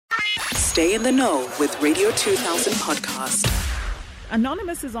Stay in the know with Radio 2000 podcast.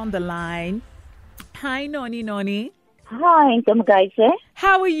 Anonymous is on the line. Hi, Noni. Hi, guys.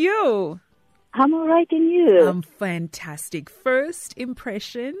 How are you? I'm all right, and you? I'm fantastic. First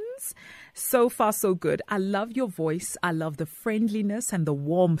impressions, so far so good. I love your voice. I love the friendliness and the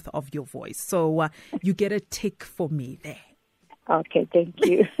warmth of your voice. So you get a tick for me there. Okay, thank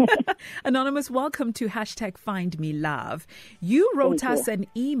you. Anonymous, welcome to #FindMeLove. You wrote us an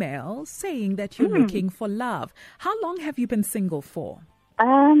email saying that you're looking for love. How long have you been single for?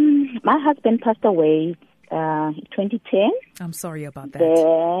 My husband passed away 2010. I'm sorry about that.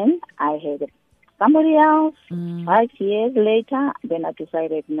 Then I had somebody else 5 years later. Then I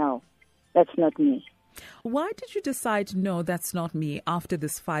decided, no, that's not me. Why did you decide, no, that's not me, after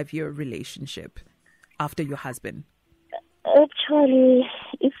this 5-year relationship, after your husband? Actually,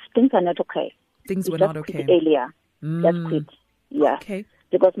 if things are not okay. Things were not okay. Earlier. Just quit. Yeah. Okay.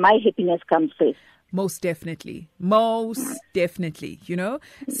 Because my happiness comes first. Most definitely. Most definitely, you know.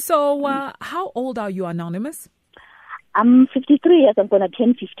 So how old are you, Anonymous? I'm 53 years. I'm going to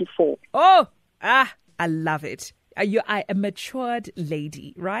turn 54. Oh, I love it. Are you a matured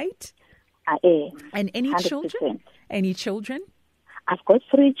lady, right? I am. And any 100%. children? Any children? I've got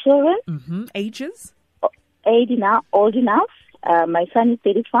 3 children. Ages? Old enough. My son is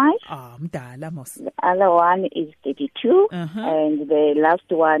 35. Mdala mos. The other one is 32. And the last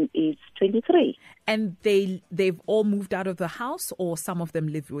one is 23. And they've all moved out of the house, or some of them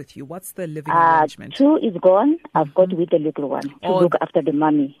live with you? What's the living arrangement? 2 is gone. I've got with the little one to look after the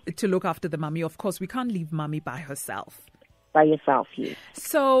mommy. To look after the mommy. Of course, we can't leave mommy by herself. By yourself, yes.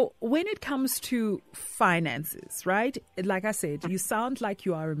 So when it comes to finances, right? Like I said, you sound like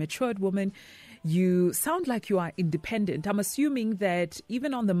you are a matured woman. You sound like you are independent. I'm assuming that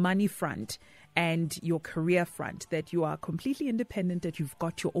even on the money front and your career front, that you are completely independent, that you've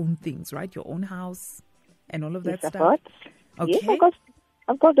got your own things, right? Your own house and all of that stuff. Okay. Yes,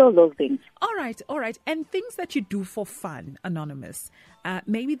 I've got all those things. All right. And things that you do for fun, Anonymous.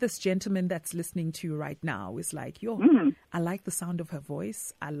 Maybe this gentleman that's listening to you right now is like, I like the sound of her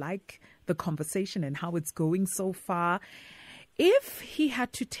voice. I like the conversation and how it's going so far. If he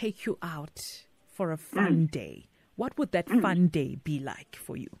had to take you out for a fun day, what would that fun day be like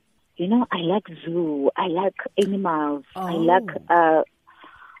for you? You know, I like zoo. I like animals. I like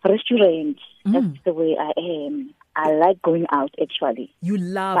restaurants. That's the way I am. I like going out, actually. You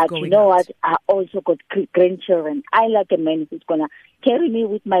love but going out. But you know what? I also got grandchildren. I like a man who's going to carry me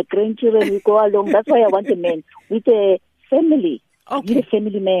with my grandchildren. We go along. That's why I want a man with a family. Okay. You need a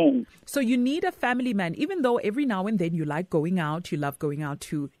family man. So you need a family man, even though every now and then you like going out. You love going out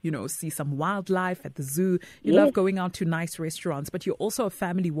to, see some wildlife at the zoo. You love going out to nice restaurants, but you're also a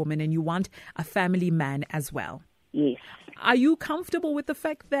family woman and you want a family man as well. Yes. Are you comfortable with the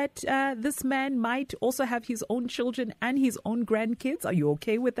fact that this man might also have his own children and his own grandkids? Are you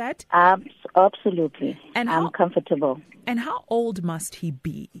okay with that? Absolutely. And I'm comfortable. And how old must he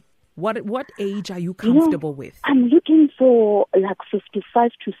be? What age are you comfortable with? I'm looking for like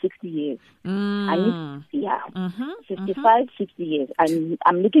 55 to 60 years. I need, 55, 60 years.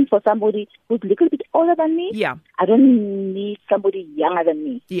 I'm looking for somebody who's a little bit older than me. Yeah. I don't need somebody younger than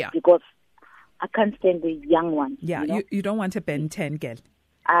me. Yeah. Because I can't stand the young ones. Yeah, you don't want a Ben 10 girl.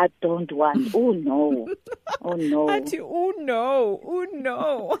 I don't want. Oh, no. Oh, no. Oh,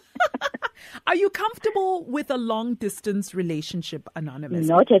 no. Are you comfortable with a long-distance relationship, Anonymous?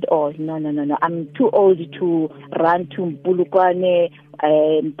 Not at all. No. I'm too old to run to Bulukwane,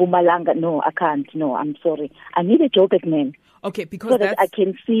 Mpumalanga. No, I can't. No, I'm sorry. I need a Joburg man. Okay, because so that I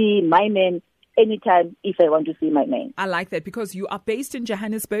can see my man anytime if I want to see my man. I like that because you are based in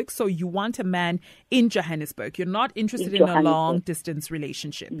Johannesburg, so you want a man in Johannesburg. You're not interested in a long-distance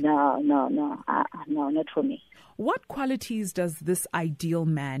relationship. No, not for me. What qualities does this ideal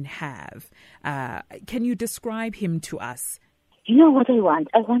man have? Can you describe him to us? You know what I want?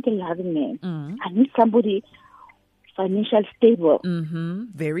 I want a loving man. I need somebody financially stable.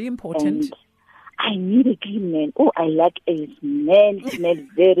 Very important. And I need a clean man. Oh, I like a man who smells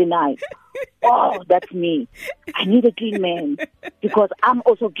very nice. Oh, that's me. I need a clean man because I'm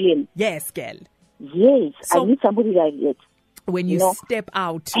also clean. Yes, girl. Yes, so I need somebody like that. When you step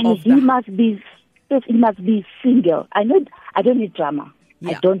out and of he must be single. I don't need drama.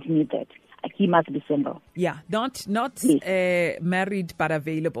 Yeah. I don't need that. He must be single. Yeah, not married but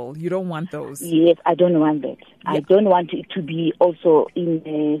available. You don't want those. Yes, I don't want that. Yeah. I don't want it to be also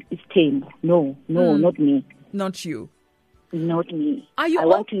in his team. No, not me. Not you. Not me. I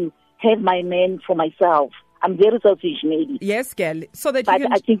want to have my man for myself. I'm very selfish, maybe. Yes, girl. So that But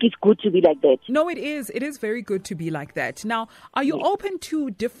I think it's good to be like that. No, it is. It is very good to be like that. Now, are you open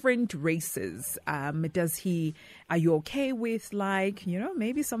to different races? Are you okay with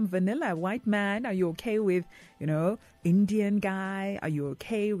maybe some vanilla white man? Are you okay with, Indian guy? Are you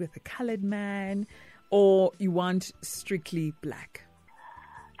okay with a colored man? Or you want strictly black?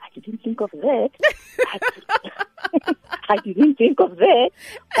 I didn't think of that. I didn't think of that.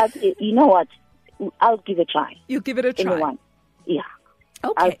 But you know what? I'll give it a try. You give it a try? Anyone. Yeah.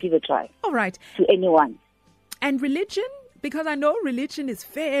 Okay. I'll give it a try. All right. To anyone. And religion? Because I know religion is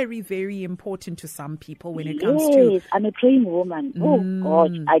very, very important to some people when it comes to... Yes, I'm a praying woman. Oh,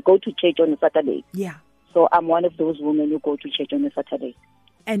 God. I go to church on a Saturday. Yeah. So I'm one of those women who go to church on a Saturday.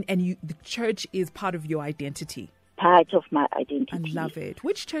 And the church is part of your identity? Part of my identity. I love it.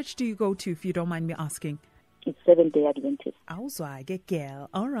 Which church do you go to, if you don't mind me asking? It's Seventh-day Adventist. Also, I get girl.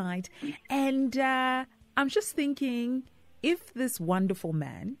 All right. And I'm just thinking, if this wonderful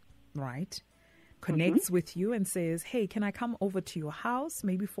man, right, connects with you and says, hey, can I come over to your house,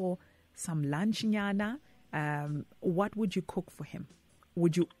 maybe for some lunch, nyana? What would you cook for him?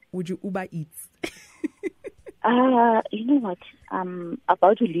 Would you Uber Eats? You know what? I'm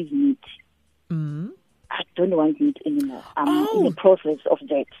about to leave meat. I don't want meat anymore. I'm in the process of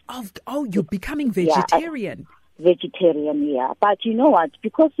that. You're becoming vegetarian. Yeah, vegetarian, yeah. But you know what?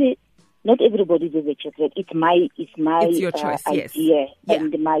 Because not everybody's a vegetarian. It's your choice, idea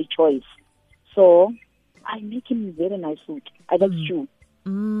and my choice. So I make him very nice food. I like stew.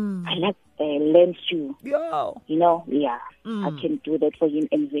 I like lamb stew. Yo. I can do that for him,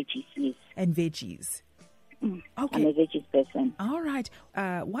 and veggies, yes. And veggies. Okay. I'm a veggies person. All right.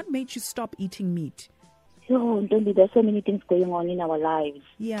 What made you stop eating meat? There's so many things going on in our lives.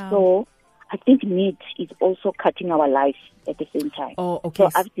 Yeah. So I think meat is also cutting our life at the same time. Oh, okay. So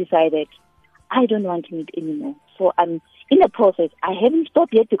I've decided I don't want meat anymore. So I'm in the process. I haven't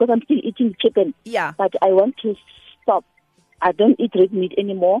stopped yet because I'm still eating chicken. Yeah. But I want to stop. I don't eat red meat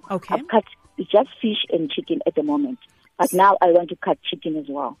anymore. Okay. I've cut just fish and chicken at the moment. But now I want to cut chicken as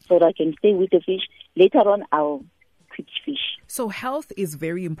well so that I can stay with the fish. Later on, I'll quit fish. So health is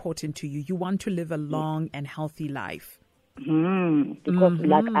very important to you. You want to live a long and healthy life. Because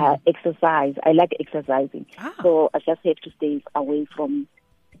I exercise. I like exercising. So I just have to stay away from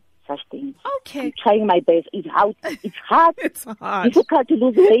such things. Okay. I'm trying my best. It's hard. It's hard. Difficult to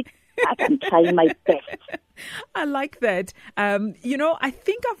lose weight. I'm trying my best. I like that. I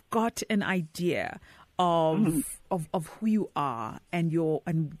think I've got an idea of who you are and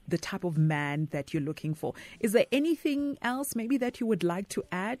the type of man that you're looking for. Is there anything else maybe that you would like to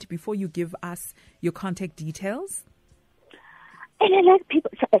add before you give us your contact details? And I like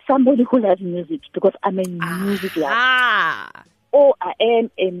somebody who loves music, because I'm a music lover. Oh, I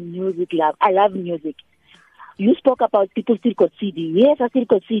am a music lover. I love music. You spoke about people still got CDs. Yes, I still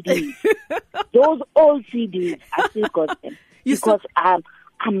got CDs. Those old CDs, I still got them.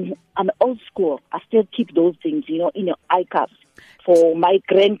 I'm old school. I still keep those things, in your iCards for my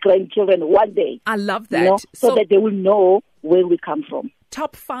grandchildren one day. I love that. So that they will know where we come from.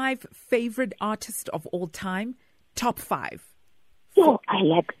 Top 5 favorite artists of all time. Top 5. So I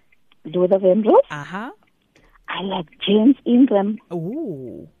like Luther Vandross. I like James Ingram.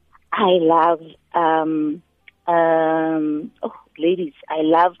 Ooh. I love ladies. I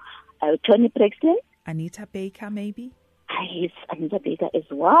love Toni Braxton. Anita Baker, maybe. Yes, Anita Baker as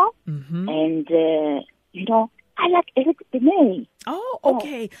well. And I like Eric Benet. Oh,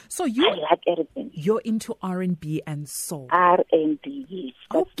 okay. So I like everything. You're into R&B and soul. R&B, yes.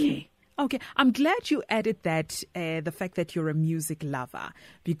 Okay. Okay, I'm glad you added that, the fact that you're a music lover,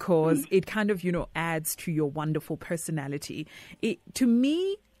 because it kind of, adds to your wonderful personality. To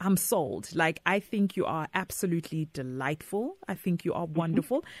me, I'm sold. I think you are absolutely delightful. I think you are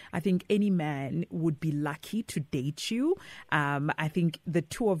wonderful. I think any man would be lucky to date you. I think the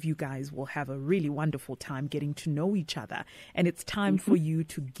two of you guys will have a really wonderful time getting to know each other. And it's time for you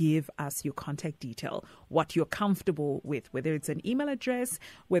to give us your contact detail, what you're comfortable with, whether it's an email address,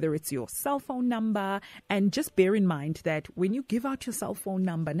 whether it's your cell phone number. And just bear in mind that when you give out your cell phone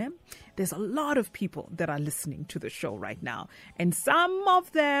number, there's a lot of people that are listening to the show right now. And some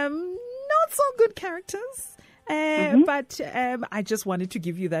of them, not so good characters, but I just wanted to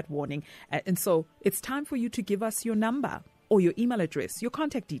give you that warning. And so it's time for you to give us your number or your email address, your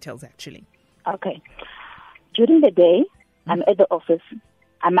contact details, actually. Okay. During the day, I'm at the office.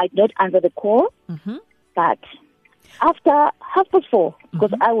 I might not answer the call, but after 4:30,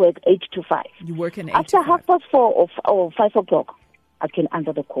 because I work 8 to 5. You work in 8 after to 5. 4:30 or 5 o'clock, I can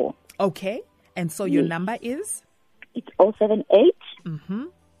answer the call. Okay. And so your number is? It's 078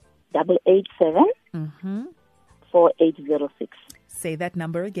 887 4806. Say that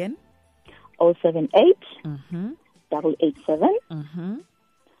number again. 078 887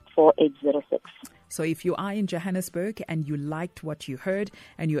 4806. So if you are in Johannesburg and you liked what you heard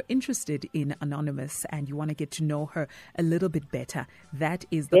and you're interested in Anonymous and you want to get to know her a little bit better, that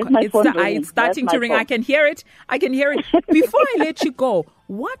is the... It's starting to ring. I can hear it. Before I let you go,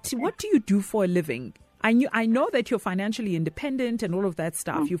 what do you do for a living? I know that you're financially independent and all of that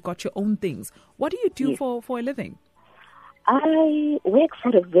stuff. You've got your own things. What do you do for a living? I work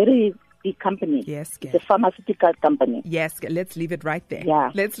for a very big company. Yes, it's a pharmaceutical company. Yes, let's leave it right there. Yeah.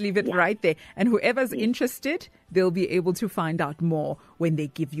 Let's leave it right there. And whoever's interested, they'll be able to find out more when they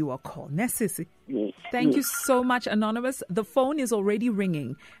give you a call. Necessary. Yes. Thank you so much, Anonymous. The phone is already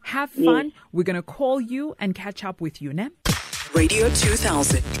ringing. Have fun. Yes. We're going to call you and catch up with you, ne? Radio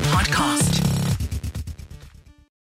 2000 podcast.